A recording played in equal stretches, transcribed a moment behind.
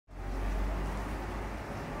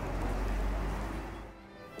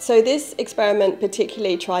So this experiment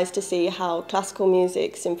particularly tries to see how classical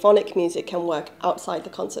music, symphonic music can work outside the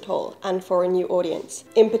concert hall and for a new audience.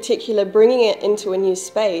 In particular, bringing it into a new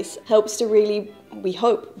space helps to really, we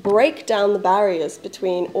hope, break down the barriers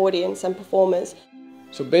between audience and performers.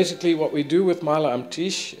 So basically what we do with Mahler and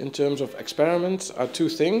Tisch in terms of experiments are two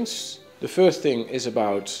things. The first thing is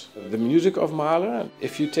about the music of Mahler.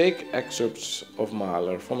 If you take excerpts of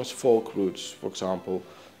Mahler from his folk roots, for example,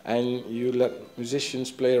 and you let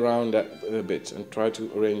musicians play around that a bit and try to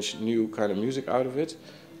arrange new kind of music out of it,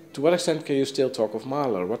 to what extent can you still talk of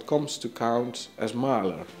Mahler? What comes to count as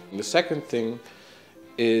Mahler? And the second thing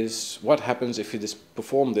is what happens if you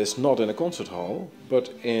perform this not in a concert hall, but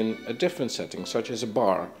in a different setting, such as a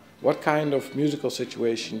bar? What kind of musical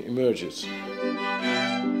situation emerges?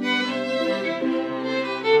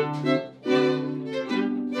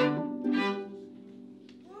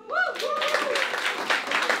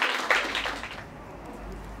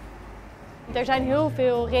 Er zijn heel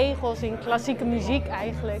veel regels in klassieke muziek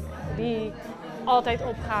eigenlijk die altijd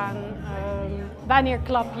opgaan. Wanneer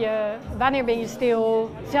klap je, wanneer ben je stil,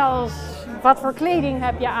 zelfs wat voor kleding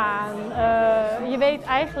heb je aan. Je weet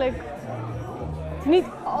eigenlijk niet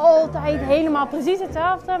altijd helemaal precies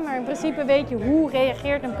hetzelfde, maar in principe weet je hoe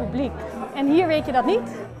reageert een publiek. En hier weet je dat niet.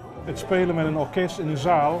 Het spelen met een orkest in een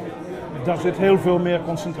zaal, daar zit heel veel meer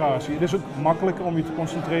concentratie. Het is ook makkelijker om je te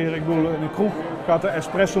concentreren. Ik bedoel, in een kroeg gaat de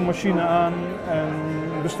espresso-machine aan en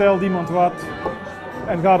bestelt iemand wat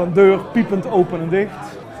en gaat een deur piepend open en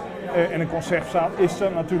dicht. In een concertzaal is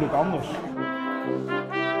dat natuurlijk anders.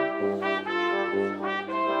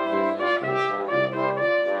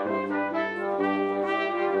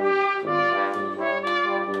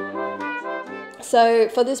 So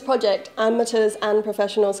for this project, amateurs and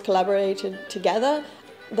professionals collaborated together.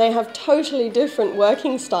 They have totally different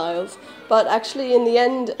working styles, but actually in the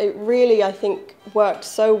end it really, I think, worked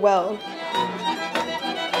so well.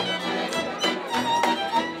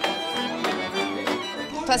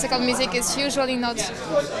 Classical music is usually not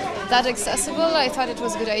that accessible. I thought it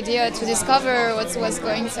was a good idea to discover what was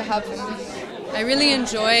going to happen. I really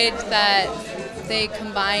enjoyed that they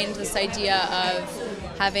combined this idea of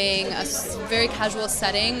having a very casual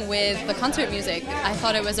setting with the concert music. I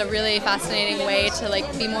thought it was a really fascinating way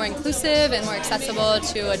to be more inclusive and more accessible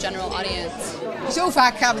to a general audience. Zo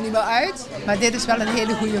vaak gaan we niet meer uit, maar dit is wel een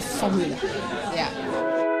hele goede formule. Ja.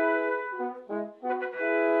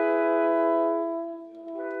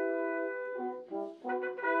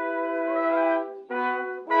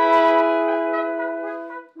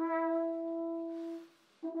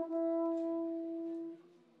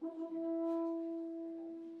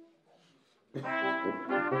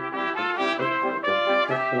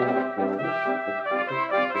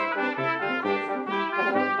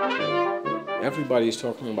 Everybody is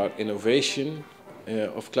talking about innovation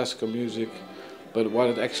of classical music, but what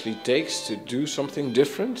it actually takes to do something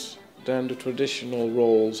different than the traditional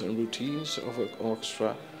roles and routines of an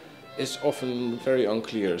orchestra is often very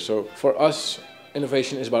unclear. So for us,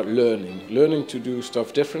 innovation is about learning to do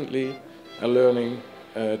stuff differently and learning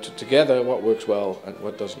together what works well and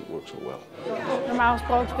what doesn't work so well. Normaal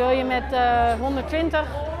gesproken speel je met 120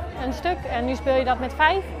 een stuk en nu speel je dat met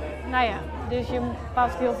 5. Nou ja, dus je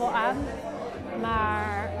past heel veel aan.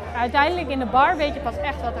 Maar uiteindelijk in de bar weet je pas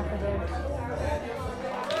echt wat er gebeurt.